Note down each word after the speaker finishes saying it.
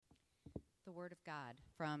the Word of God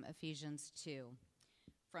from Ephesians 2.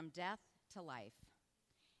 From death to life.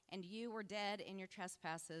 And you were dead in your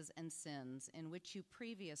trespasses and sins, in which you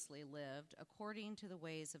previously lived, according to the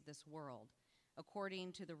ways of this world,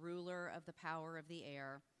 according to the ruler of the power of the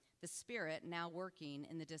air, the spirit now working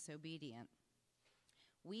in the disobedient.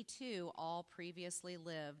 We too all previously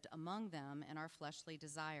lived among them in our fleshly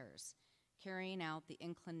desires, carrying out the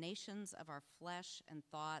inclinations of our flesh and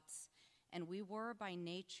thoughts, and we were by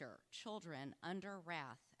nature children under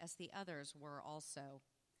wrath, as the others were also.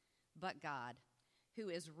 But God, who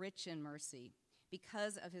is rich in mercy,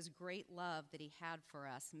 because of his great love that he had for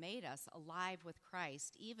us, made us alive with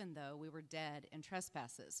Christ, even though we were dead in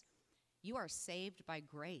trespasses. You are saved by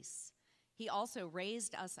grace. He also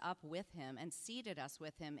raised us up with him and seated us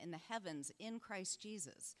with him in the heavens in Christ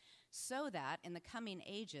Jesus, so that in the coming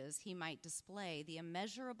ages he might display the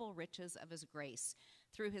immeasurable riches of his grace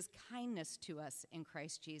through his kindness to us in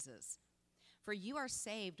Christ Jesus. For you are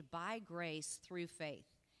saved by grace through faith,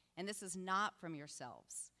 and this is not from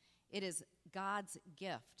yourselves. It is God's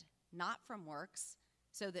gift, not from works,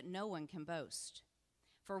 so that no one can boast.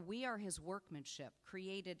 For we are his workmanship,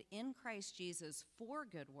 created in Christ Jesus for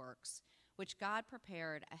good works, which God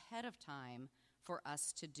prepared ahead of time for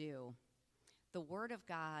us to do. The word of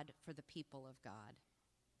God for the people of God.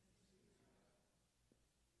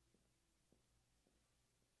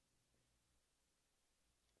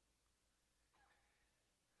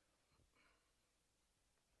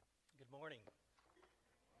 Good morning.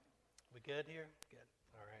 We good here? Good.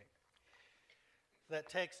 All right. That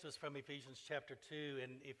text was from Ephesians chapter 2,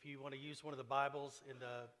 and if you want to use one of the Bibles in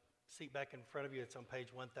the seat back in front of you, it's on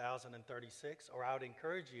page 1036, or I would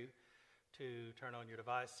encourage you to turn on your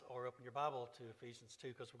device or open your Bible to Ephesians 2,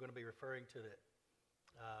 because we're going to be referring to it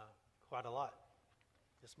quite a lot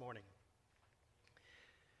this morning.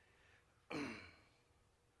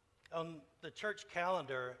 On the church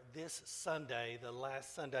calendar, this Sunday, the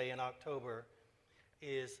last Sunday in October,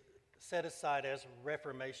 is set aside as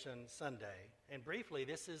Reformation Sunday. And briefly,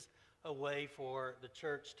 this is a way for the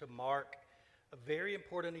church to mark a very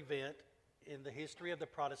important event in the history of the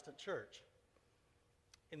Protestant church.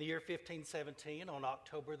 In the year 1517, on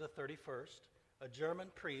October the 31st, a German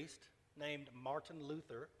priest named Martin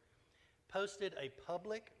Luther posted a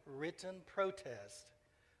public written protest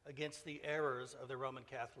against the errors of the Roman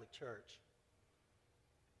Catholic Church.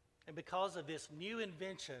 And because of this new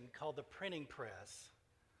invention called the printing press,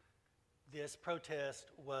 this protest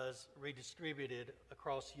was redistributed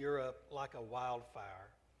across Europe like a wildfire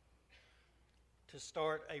to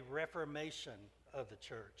start a reformation of the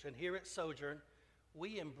church. And here at Sojourn,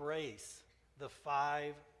 we embrace the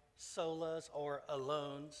 5 solas or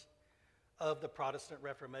alones of the Protestant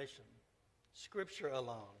Reformation. Scripture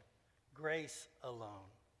alone, grace alone,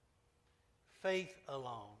 faith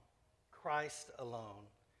alone, Christ alone,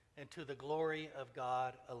 and to the glory of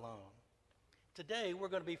God alone. Today, we're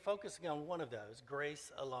going to be focusing on one of those,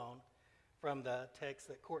 grace alone, from the text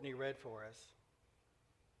that Courtney read for us.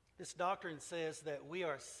 This doctrine says that we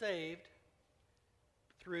are saved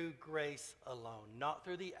through grace alone, not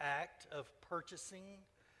through the act of purchasing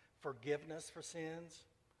forgiveness for sins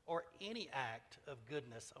or any act of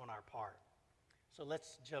goodness on our part. So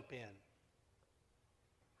let's jump in.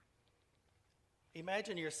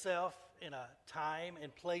 Imagine yourself in a time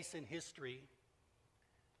and place in history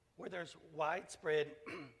where there's widespread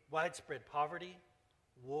poverty,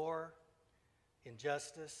 war,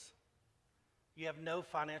 injustice. You have no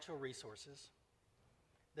financial resources.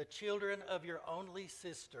 The children of your only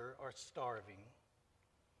sister are starving.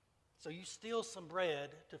 So you steal some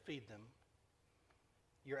bread to feed them.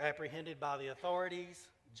 You're apprehended by the authorities,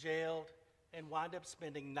 jailed, and wind up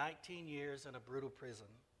spending 19 years in a brutal prison.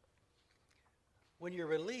 When you're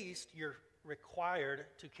released, you're required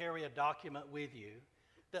to carry a document with you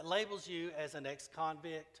that labels you as an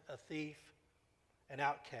ex-convict, a thief, an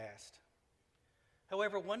outcast.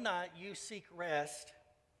 However, one night you seek rest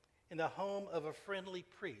in the home of a friendly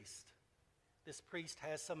priest. This priest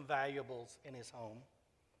has some valuables in his home.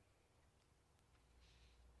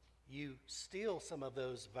 You steal some of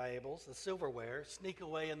those valuables, the silverware, sneak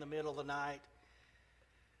away in the middle of the night,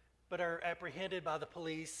 but are apprehended by the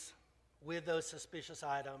police with those suspicious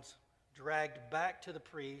items, dragged back to the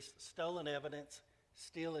priest, stolen evidence,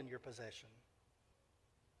 still in your possession.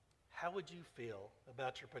 How would you feel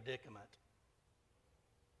about your predicament?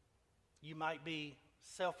 You might be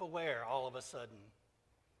self-aware all of a sudden.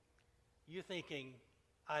 You're thinking,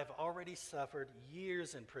 I've already suffered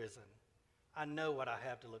years in prison. I know what I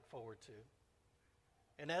have to look forward to.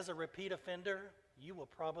 And as a repeat offender, you will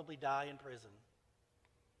probably die in prison.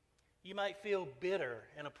 You might feel bitter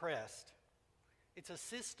and oppressed. It's a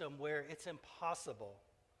system where it's impossible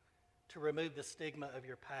to remove the stigma of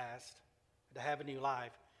your past, to have a new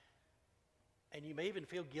life. And you may even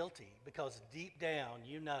feel guilty because deep down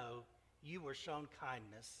you know you were shown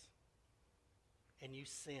kindness and you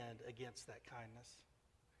sinned against that kindness.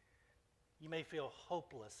 You may feel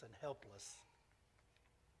hopeless and helpless.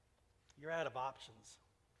 You're out of options.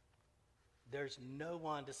 There's no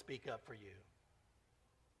one to speak up for you.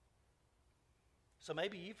 So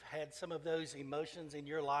maybe you've had some of those emotions in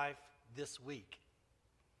your life this week.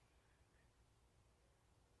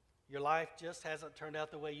 Your life just hasn't turned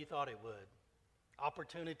out the way you thought it would.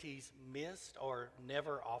 Opportunities missed or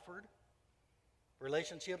never offered.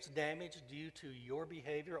 Relationships damaged due to your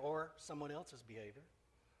behavior or someone else's behavior.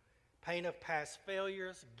 Pain of past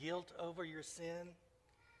failures, guilt over your sin,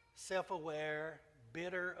 self-aware,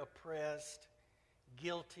 bitter, oppressed,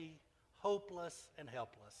 guilty, hopeless, and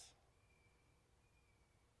helpless.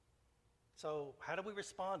 So how do we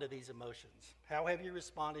respond to these emotions? How have you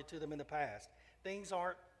responded to them in the past? Things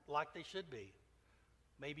aren't like they should be.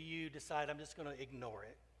 Maybe you decide, I'm just going to ignore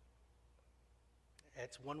it.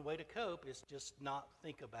 That's one way to cope, is just not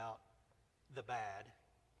think about the bad.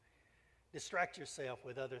 Distract yourself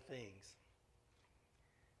with other things.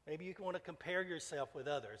 Maybe you want to compare yourself with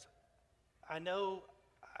others. I know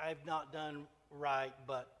I've not done right,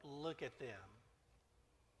 but look at them.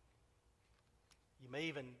 You may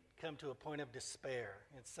even come to a point of despair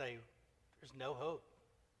and say, there's no hope.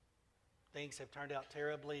 Things have turned out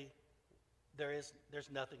terribly. There's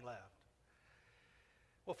nothing left.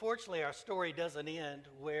 Well, fortunately, our story doesn't end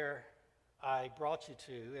where I brought you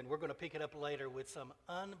to, and we're going to pick it up later with some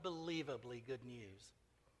unbelievably good news.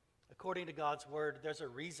 According to God's word, there's a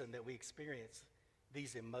reason that we experience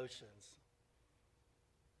these emotions.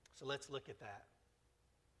 So let's look at that.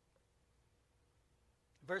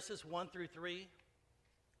 Verses 1 through 3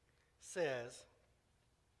 says,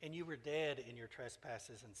 "And you were dead in your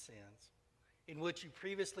trespasses and sins, in which you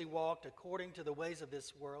previously walked according to the ways of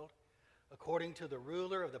this world, according to the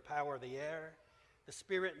ruler of the power of the air, the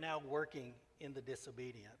spirit now working in the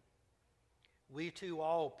disobedient. We too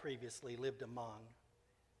all previously lived among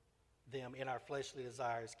them in our fleshly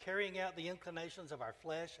desires, carrying out the inclinations of our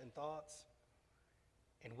flesh and thoughts.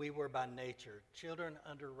 And we were by nature children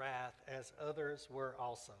under wrath, as others were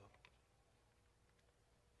also."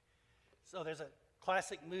 So there's a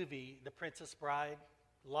classic movie, The Princess Bride.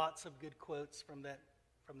 Lots of good quotes from that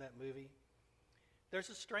movie. There's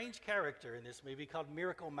a strange character in this movie called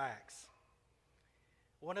Miracle Max.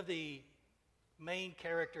 One of the main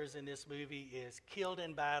characters in this movie is killed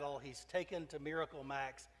in battle. He's taken to Miracle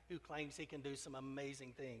Max, who claims he can do some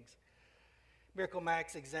amazing things. Miracle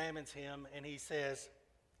Max examines him and he says,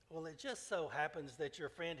 "Well, it just so happens that your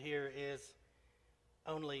friend here is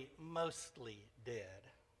only mostly dead."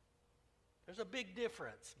 There's a big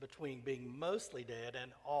difference between being mostly dead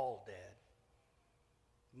and all dead.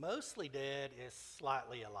 Mostly dead is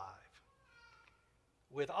slightly alive.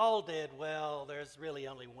 With all dead, well, there's really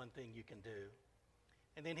only one thing you can do.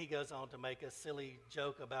 And then he goes on to make a silly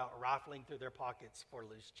joke about rifling through their pockets for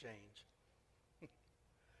loose change.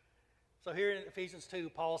 So here in Ephesians 2,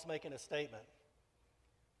 Paul's making a statement.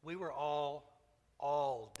 We were all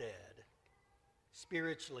dead,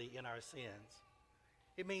 spiritually in our sins.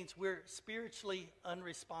 It means we're spiritually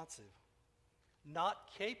unresponsive,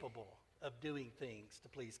 not capable of doing things to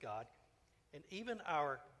please God, and even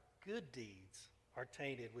our good deeds are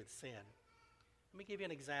tainted with sin. Let me give you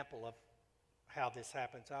an example of how this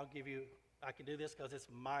happens. I can do this because it's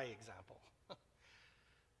my example.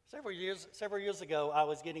 Several years ago, I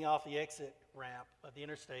was getting off the exit ramp of the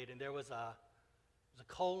interstate, and it was a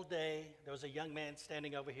cold day. There was a young man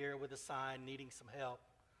standing over here with a sign needing some help.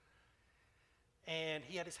 And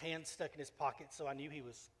he had his hand stuck in his pocket, so I knew he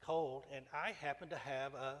was cold. And I happened to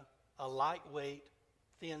have a lightweight,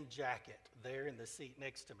 thin jacket there in the seat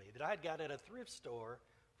next to me that I'd got at a thrift store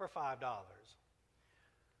for $5.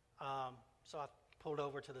 So I pulled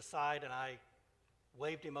over to the side and I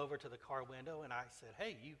waved him over to the car window and I said,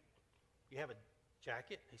 "Hey, you have a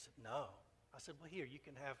jacket?" He said, "No." I said, "Well, here, you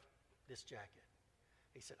can have this jacket."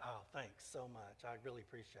 He said, "Oh, thanks so much. I really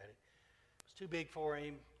appreciate it." It was too big for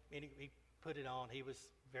him, and he put it on. He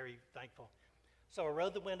was very thankful. So I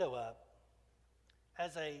rolled the window up.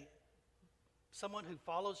 As someone who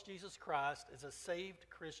follows Jesus Christ, as a saved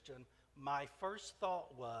Christian, my first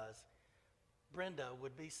thought was, Brenda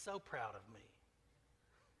would be so proud of me.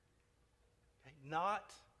 Okay,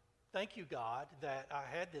 not, thank you, God, that I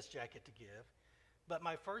had this jacket to give, but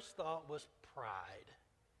my first thought was pride.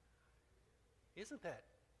 Isn't that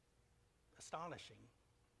astonishing?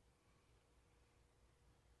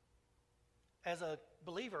 As a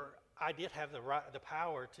believer, I did have the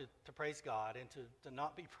power to praise God and to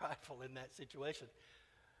not be prideful in that situation.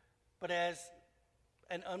 But as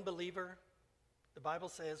an unbeliever, the Bible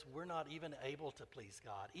says we're not even able to please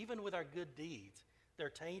God. Even with our good deeds, they're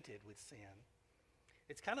tainted with sin.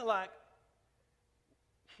 It's kind of like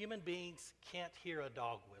human beings can't hear a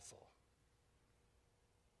dog whistle.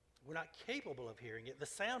 We're not capable of hearing it. The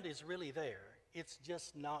sound is really there. It's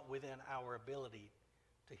just not within our ability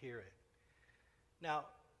to hear it. Now,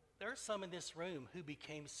 there are some in this room who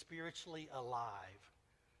became spiritually alive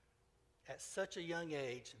at such a young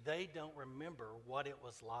age, they don't remember what it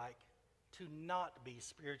was like to not be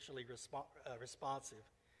spiritually responsive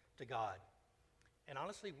to God. And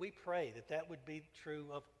honestly, we pray that that would be true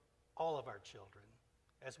of all of our children.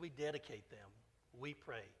 As we dedicate them, we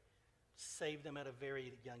pray, save them at a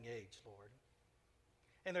very young age, Lord.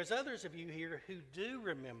 And there's others of you here who do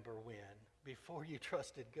remember when, before you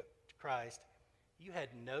trusted Christ, you had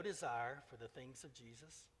no desire for the things of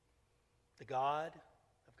Jesus, the God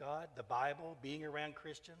of God, the Bible, being around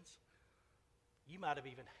Christians. You might have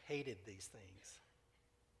even hated these things.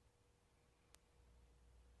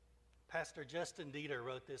 Pastor Justin Dieter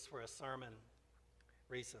wrote this for a sermon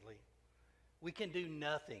recently. We can do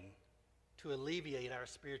nothing to alleviate our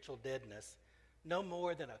spiritual deadness, no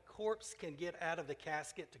more than a corpse can get out of the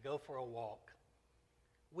casket to go for a walk.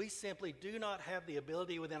 We simply do not have the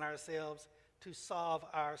ability within ourselves to solve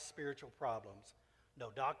our spiritual problems. No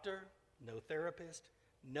doctor, no therapist,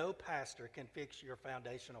 no pastor can fix your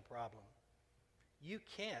foundational problem. You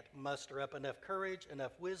can't muster up enough courage,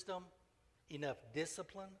 enough wisdom, enough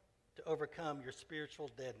discipline to overcome your spiritual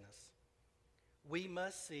deadness. We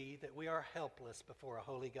must see that we are helpless before a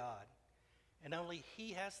holy God, and only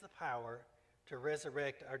He has the power to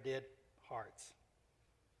resurrect our dead hearts.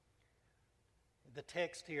 The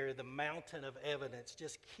text here, the mountain of evidence,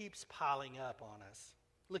 just keeps piling up on us.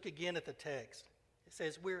 Look again at the text. It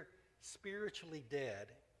says we're spiritually dead,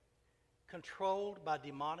 controlled by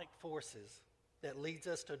demonic forces that leads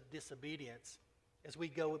us to disobedience as we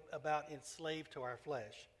go about enslaved to our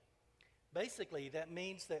flesh. Basically, that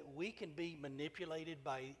means that we can be manipulated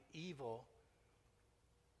by evil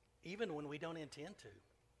even when we don't intend to.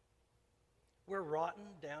 We're rotten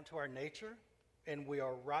down to our nature, and we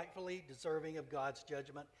are rightfully deserving of God's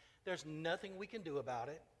judgment. There's nothing we can do about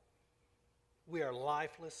it. We are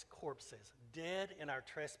lifeless corpses, dead in our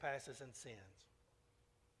trespasses and sins.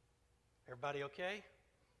 Everybody okay?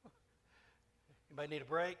 Anybody need a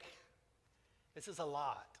break? This is a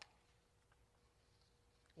lot.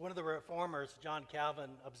 One of the reformers, John Calvin,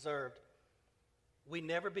 observed, we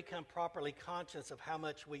never become properly conscious of how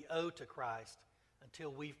much we owe to Christ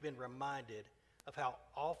until we've been reminded of how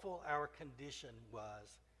awful our condition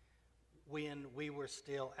was when we were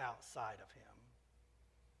still outside of Him.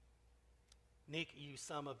 Nick used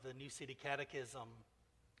some of the New City Catechism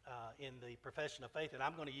in the Profession of Faith, and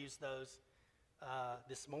I'm going to use those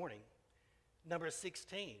this morning. Number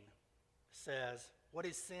 16 says, what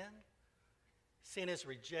is sin? Sin is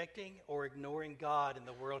rejecting or ignoring God in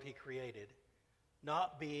the world He created,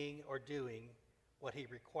 not being or doing what He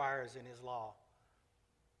requires in His law.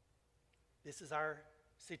 This is our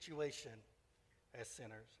situation as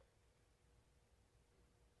sinners.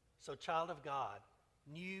 So, child of God,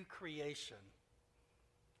 new creation,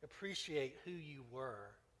 appreciate who you were.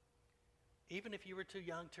 Even if you were too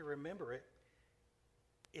young to remember it,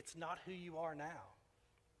 it's not who you are now.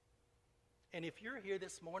 And if you're here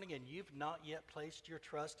this morning and you've not yet placed your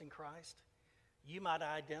trust in Christ, you might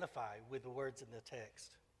identify with the words in the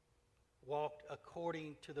text. Walked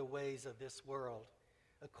according to the ways of this world,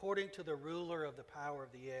 according to the ruler of the power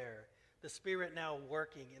of the air, the spirit now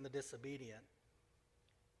working in the disobedient,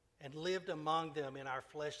 and lived among them in our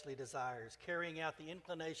fleshly desires, carrying out the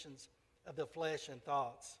inclinations of the flesh and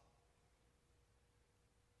thoughts.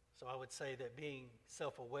 So I would say that being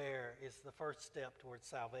self-aware is the first step towards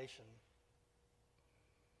salvation.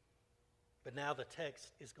 But now the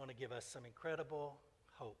text is going to give us some incredible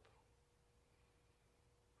hope.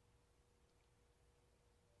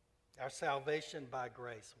 Our salvation by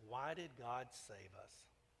grace. Why did God save us?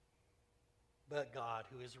 But God,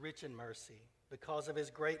 who is rich in mercy, because of His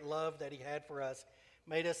great love that He had for us,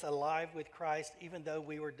 made us alive with Christ even though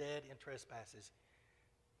we were dead in trespasses.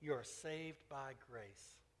 You are saved by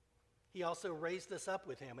grace. He also raised us up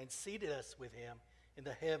with Him and seated us with Him in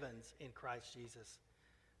the heavens in Christ Jesus,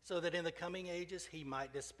 so that in the coming ages He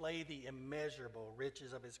might display the immeasurable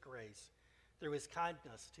riches of His grace through His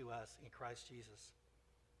kindness to us in Christ Jesus.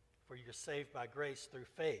 For you're saved by grace through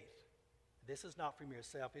faith. This is not from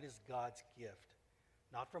yourself, it is God's gift,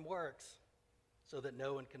 not from works, so that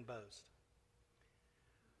no one can boast.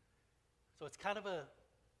 So it's kind of a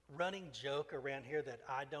running joke around here that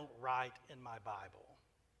I don't write in my Bible.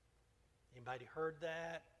 Anybody heard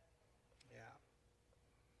that? Yeah.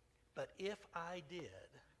 But if I did,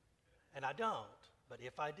 and I don't, but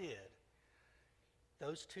if I did,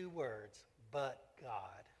 those two words, but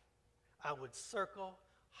God, I would circle,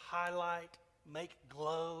 highlight, make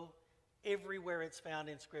glow everywhere it's found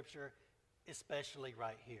in Scripture, especially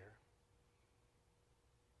right here.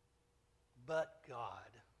 But God.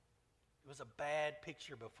 It was a bad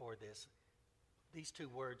picture before this. These two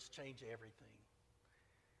words change everything.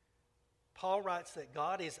 Paul writes that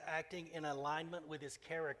God is acting in alignment with his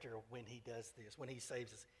character when he does this, when he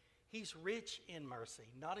saves us. He's rich in mercy,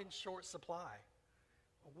 not in short supply.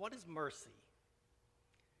 What is mercy?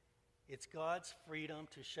 It's God's freedom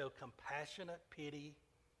to show compassionate pity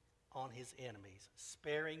on his enemies,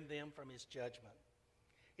 sparing them from his judgment.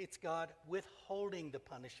 It's God withholding the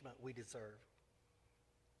punishment we deserve.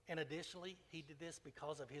 And additionally, he did this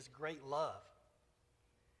because of his great love.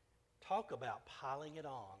 Talk about piling it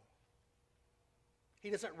on. He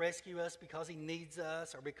doesn't rescue us because he needs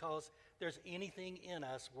us or because there's anything in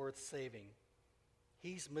us worth saving.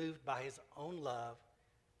 He's moved by his own love,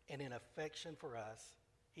 and in affection for us,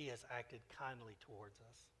 he has acted kindly towards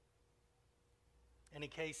us. And in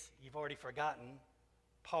case you've already forgotten,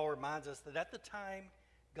 Paul reminds us that at the time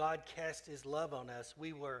God cast his love on us,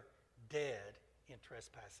 we were dead in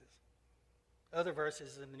trespasses. Other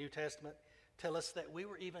verses in the New Testament tell us that we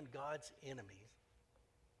were even God's enemies.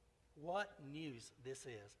 What news this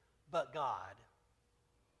is, but God.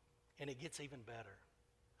 And it gets even better.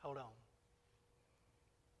 Hold on.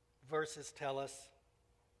 Verses tell us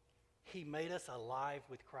he made us alive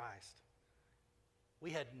with Christ.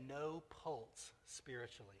 We had no pulse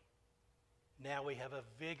spiritually. Now we have a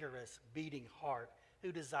vigorous, beating heart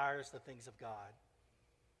who desires the things of God.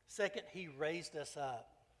 Second, he raised us up.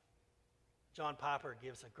 John Piper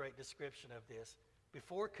gives a great description of this.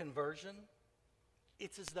 Before conversion,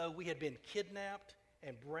 it's as though we had been kidnapped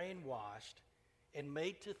and brainwashed and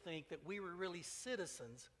made to think that we were really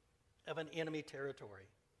citizens of an enemy territory.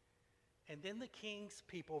 And then the king's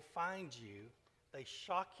people find you, they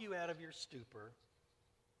shock you out of your stupor,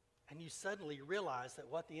 and you suddenly realize that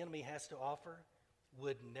what the enemy has to offer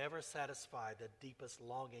would never satisfy the deepest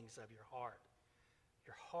longings of your heart.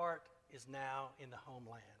 Your heart is now in the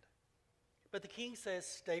homeland. But the king says,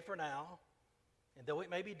 stay for now, and though it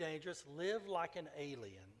may be dangerous, live like an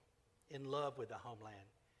alien in love with the homeland.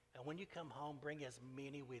 And when you come home, bring as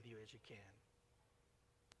many with you as you can.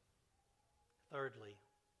 Thirdly,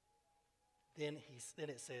 then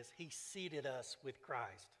it says, he seated us with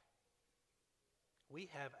Christ. We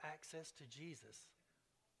have access to Jesus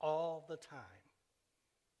all the time.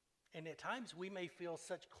 And at times we may feel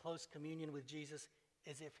such close communion with Jesus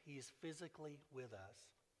as if he is physically with us.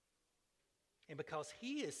 And because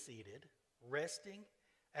he is seated, resting,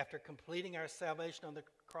 after completing our salvation on the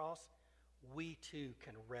cross, we too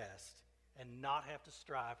can rest and not have to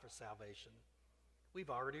strive for salvation. We've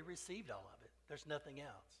already received all of it. There's nothing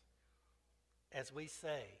else. As we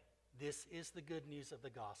say, this is the good news of the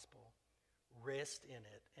gospel. Rest in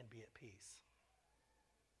it and be at peace.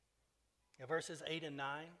 Now, verses 8 and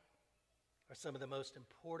 9 are some of the most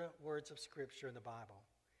important words of Scripture in the Bible.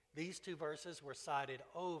 These two verses were cited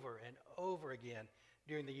over and over again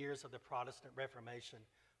during the years of the Protestant Reformation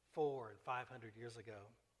 400 and 500 years ago.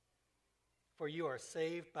 For you are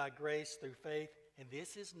saved by grace through faith, and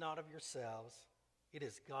this is not of yourselves. It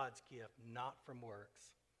is God's gift, not from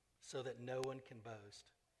works, so that no one can boast.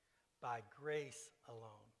 By grace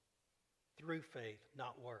alone, through faith,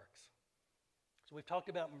 not works. So we've talked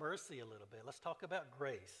about mercy a little bit. Let's talk about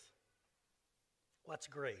grace. What's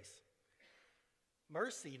grace?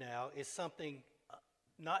 Mercy now is something,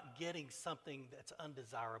 not getting something that's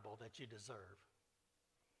undesirable that you deserve.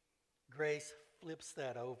 Grace flips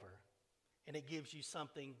that over, and it gives you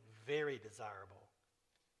something very desirable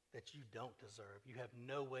that you don't deserve. You have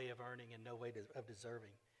no way of earning and no way of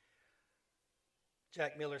deserving.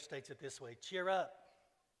 Jack Miller states it this way: cheer up.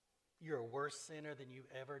 You're a worse sinner than you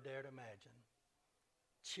ever dared imagine.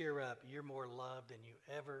 Cheer up. You're more loved than you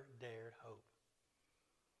ever dared hope.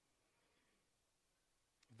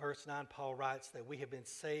 Verse 9, Paul writes that we have been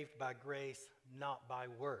saved by grace, not by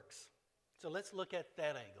works. So let's look at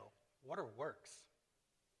that angle. What are works?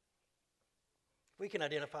 If we can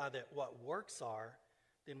identify that what works are,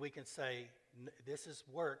 then we can say this is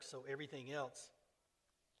works, so everything else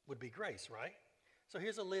would be grace, right? So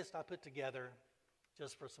here's a list I put together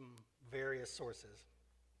just for some various sources.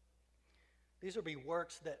 These would be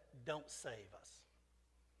works that don't save us.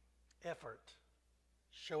 Effort,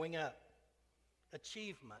 showing up,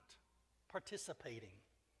 achievement, participating,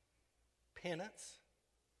 penance,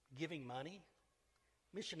 giving money,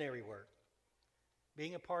 missionary work,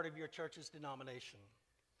 being a part of your church's denomination,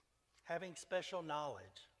 having special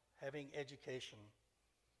knowledge, having education,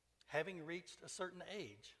 having reached a certain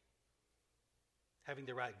age, having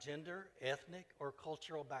the right gender, ethnic, or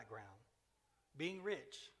cultural background, being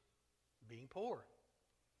rich, being poor,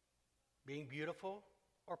 being beautiful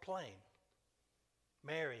or plain,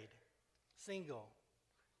 married, single,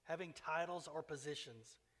 having titles or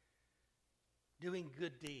positions, doing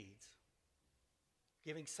good deeds,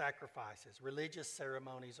 giving sacrifices, religious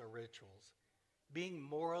ceremonies or rituals, being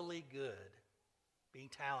morally good, being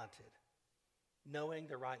talented, knowing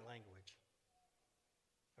the right language.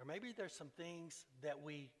 Or maybe there's some things that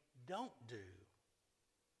we don't do.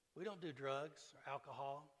 We don't do drugs or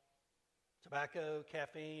alcohol, tobacco,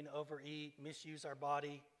 caffeine, overeat, misuse our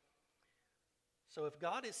body. So if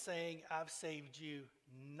God is saying, I've saved you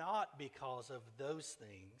not because of those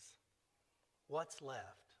things, what's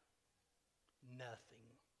left? Nothing.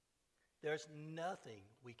 There's nothing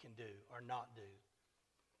we can do or not do.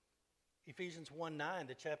 Ephesians 1:9,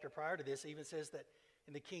 the chapter prior to this, even says that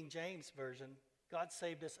in the King James Version, God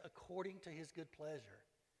saved us according to his good pleasure.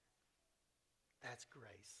 That's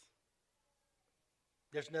grace.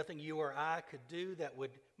 There's nothing you or I could do that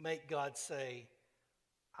would make God say,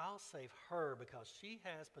 I'll save her because she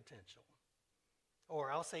has potential.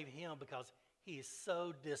 Or I'll save him because he is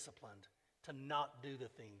so disciplined to not do the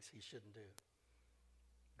things he shouldn't do.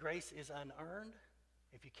 Grace is unearned.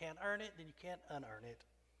 If you can't earn it, then you can't unearn it.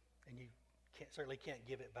 And you certainly can't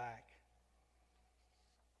give it back.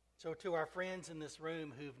 So to our friends in this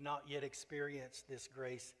room who've not yet experienced this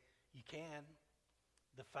grace, you can.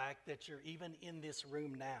 The fact that you're even in this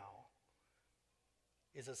room now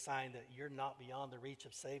is a sign that you're not beyond the reach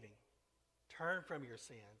of saving. Turn from your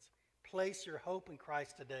sins. Place your hope in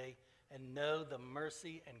Christ today and know the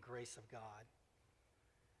mercy and grace of God.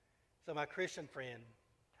 So my Christian friend,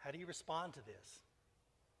 how do you respond to this?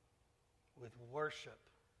 With worship,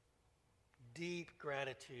 deep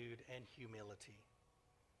gratitude, and humility.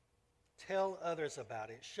 Tell others about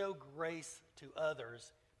it. Show grace to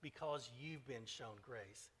others because you've been shown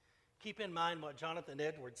grace. Keep in mind what Jonathan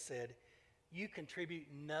Edwards said, you contribute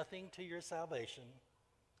nothing to your salvation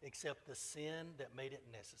except the sin that made it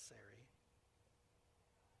necessary.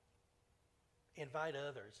 Invite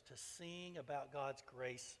others to sing about God's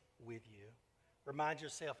grace with you. Remind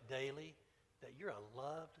yourself daily that you're a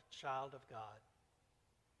loved child of God.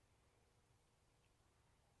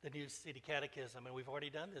 The New City Catechism, and we've already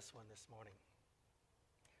done this one this morning.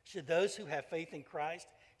 Should those who have faith in Christ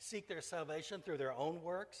seek their salvation through their own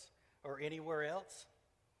works or anywhere else?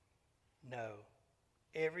 No.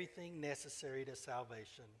 Everything necessary to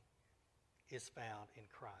salvation is found in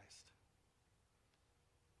Christ.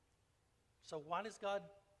 So why does God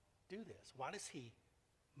do this? Why does he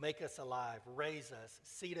make us alive, raise us,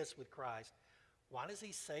 seat us with Christ? Why does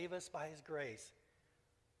he save us by his grace?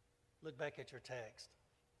 Look back at your text.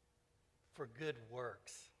 For good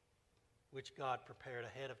works, which God prepared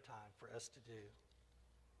ahead of time for us to do.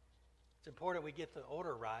 It's important we get the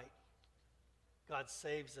order right. God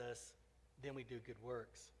saves us, then we do good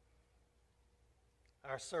works.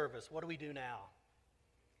 Our service, what do we do now?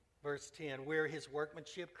 Verse 10, we're his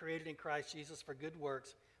workmanship created in Christ Jesus for good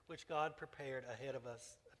works, which God prepared ahead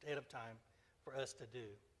of time for us to do.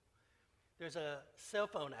 There's a cell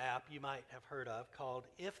phone app you might have heard of called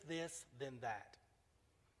If This, Then That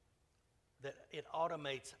it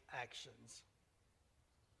automates actions.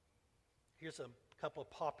 Here's a couple of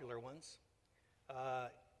popular ones.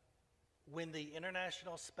 When the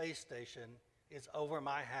International Space Station is over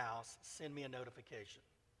my house, send me a notification.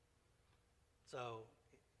 So,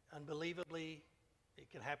 unbelievably, it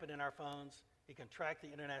can happen in our phones. It can track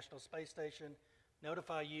the International Space Station,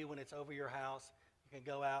 notify you when it's over your house. You can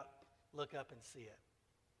go out, look up and see it.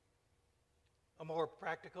 A more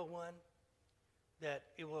practical one, that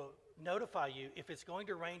it will notify you if it's going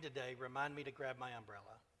to rain today, remind me to grab my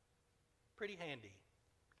umbrella. Pretty handy.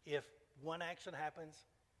 If one action happens,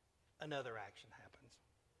 another action happens.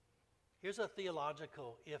 Here's a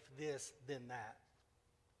theological if this, then that.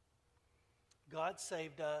 God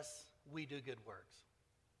saved us, we do good works.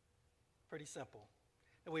 Pretty simple.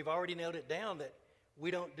 And we've already nailed it down that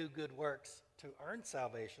we don't do good works to earn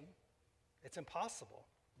salvation. It's impossible.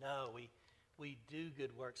 No, we do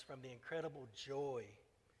good works from the incredible joy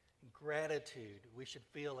and gratitude we should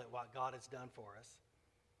feel at what God has done for us.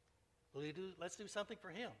 Let's do something for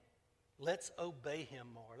him. Let's obey him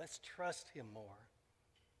more. Let's trust him more.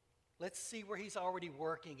 Let's see where he's already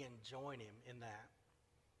working and join him in that.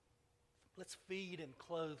 Let's feed and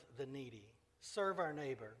clothe the needy, serve our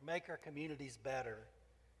neighbor, make our communities better,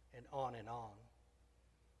 and on and on.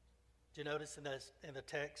 Do you notice in the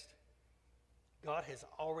text? God has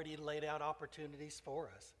already laid out opportunities for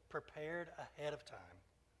us, prepared ahead of time.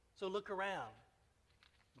 So look around,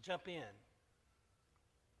 jump in,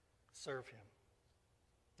 serve him.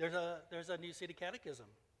 There's a New City Catechism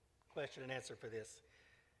question and answer for this.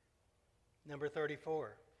 Number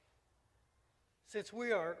 34. Since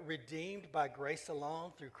we are redeemed by grace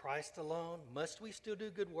alone, through Christ alone, must we still do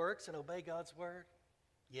good works and obey God's word?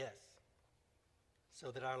 Yes.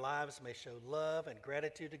 So that our lives may show love and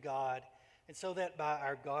gratitude to God, and so that by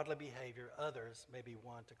our godly behavior, others may be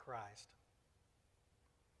won to Christ.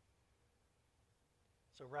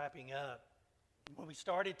 So wrapping up, when we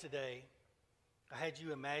started today, I had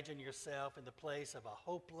you imagine yourself in the place of a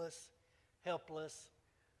hopeless, helpless,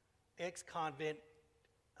 ex-convict,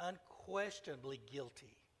 unquestionably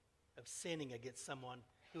guilty of sinning against someone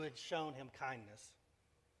who had shown him kindness.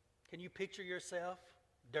 Can you picture yourself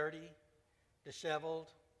dirty,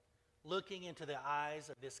 disheveled, looking into the eyes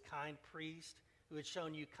of this kind priest who had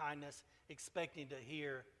shown you kindness, expecting to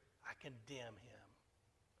hear, "I condemn him"?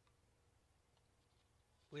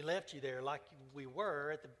 We left you there like we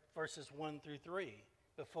were at the verses 1 through 3,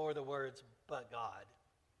 before the words, "but God."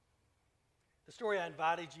 The story I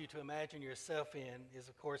invited you to imagine yourself in is,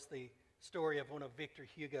 of course, the story of one of Victor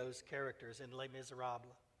Hugo's characters in Les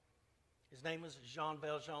Miserables. His name was Jean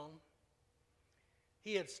Valjean.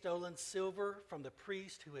 He had stolen silver from the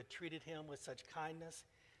priest who had treated him with such kindness,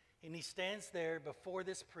 and he stands there before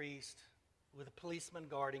this priest with a policeman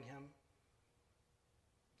guarding him,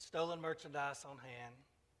 stolen merchandise on hand.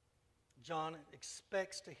 John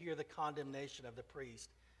expects to hear the condemnation of the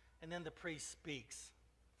priest, and then the priest speaks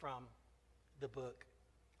from the book.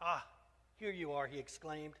 "Ah, here you are," he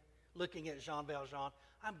exclaimed, looking at Jean Valjean.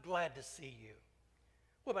 "I'm glad to see you."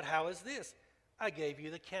 "Well, but how is this? I gave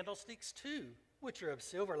you the candlesticks too, which are of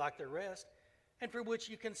silver like the rest, and for which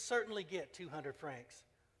you can certainly get 200 francs.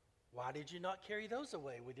 Why did you not carry those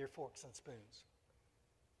away with your forks and spoons?"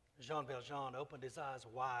 Jean Valjean opened his eyes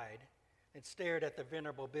wide and stared at the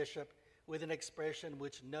venerable bishop with an expression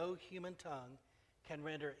which no human tongue can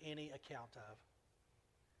render any account of.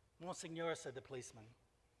 "Monseigneur," said the policeman,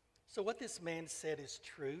 "so what this man said is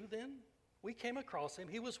true, then? We came across him.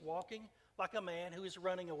 He was walking like a man who is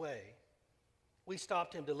running away. We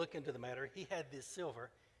stopped him to look into the matter. He had this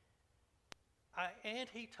silver." "And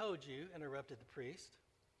he told you," interrupted the priest,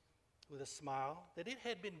 with a smile, "that it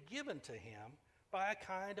had been given to him by a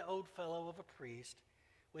kind old fellow of a priest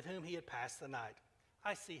with whom he had passed the night.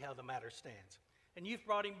 I see how the matter stands. And you've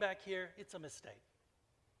brought him back here. It's a mistake."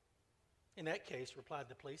 "In that case," replied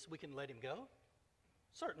the police, "we can let him go?"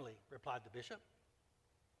 "Certainly," replied the bishop.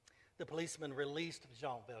 The policeman released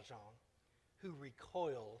Jean Valjean, who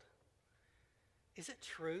recoiled. "Is it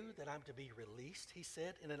true that I'm to be released?" he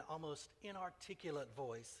said in an almost inarticulate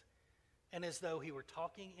voice, and as though he were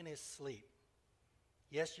talking in his sleep.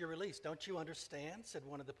 "Yes, you're released. Don't you understand?" said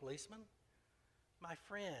one of the policemen. "My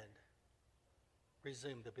friend,"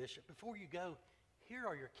 resumed the bishop, "before you go, here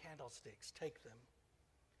are your candlesticks. Take them."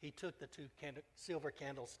 He took the two silver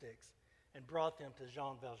candlesticks and brought them to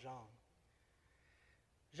Jean Valjean.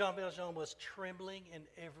 Jean Valjean was trembling in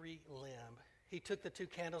every limb. He took the two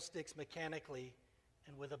candlesticks mechanically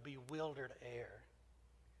and with a bewildered air.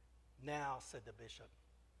 "Now," said the bishop,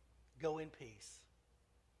 "go in peace.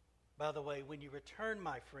 By the way, when you return,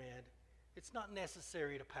 my friend, it's not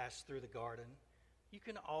necessary to pass through the garden. You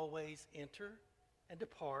can always enter and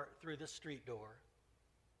depart through the street door.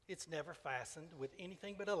 It's never fastened with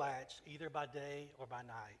anything but a latch, either by day or by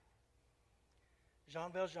night."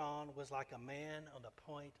 Jean Valjean was like a man on the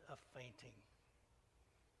point of fainting.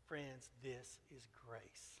 Friends, this is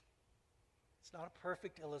grace. It's not a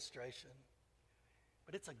perfect illustration,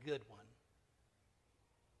 but it's a good one.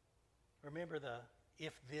 Remember the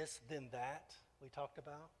 "if this, then that" we talked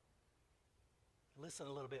about? Listen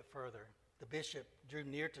a little bit further. The bishop drew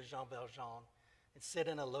near to Jean Valjean and said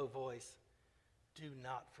in a low voice, "Do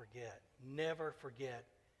not forget, never forget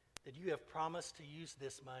that you have promised to use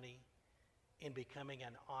this money in becoming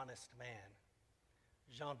an honest man."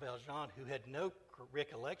 Jean Valjean, who had no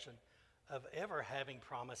recollection of ever having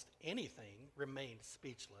promised anything, remained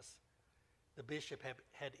speechless. The bishop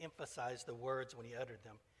had emphasized the words when he uttered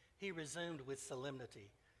them. He resumed with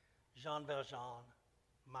solemnity, "Jean Valjean,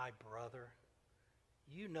 my brother,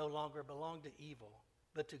 you no longer belong to evil,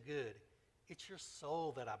 but to good. It's your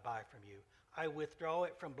soul that I buy from you. I withdraw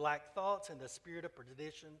it from black thoughts and the spirit of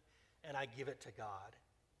perdition, and I give it to God."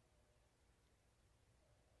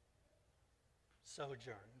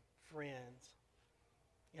 Sojourn, friends,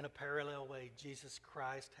 in a parallel way, Jesus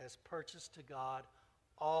Christ has purchased to God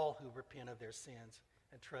all who repent of their sins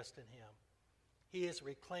and trust in him. He has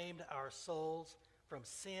reclaimed our souls from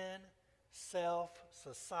sin, self,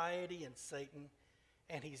 society, and Satan,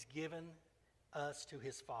 and he's given us to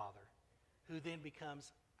his Father, who then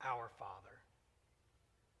becomes our Father.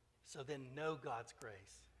 So then know God's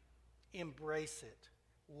grace. Embrace it.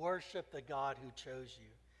 Worship the God who chose you,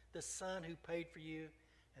 the Son who paid for you,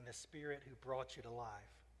 and the Spirit who brought you to life.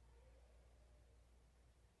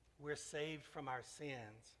 We're saved from our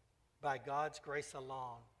sins by God's grace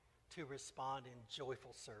alone to respond in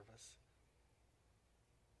joyful service.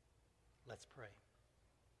 Let's pray.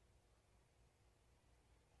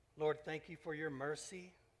 Lord, thank you for your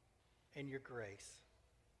mercy and your grace.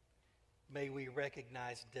 May we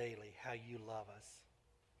recognize daily how you love us.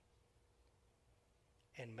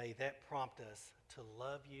 And may that prompt us to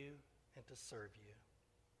love you and to serve you.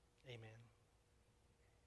 Amen.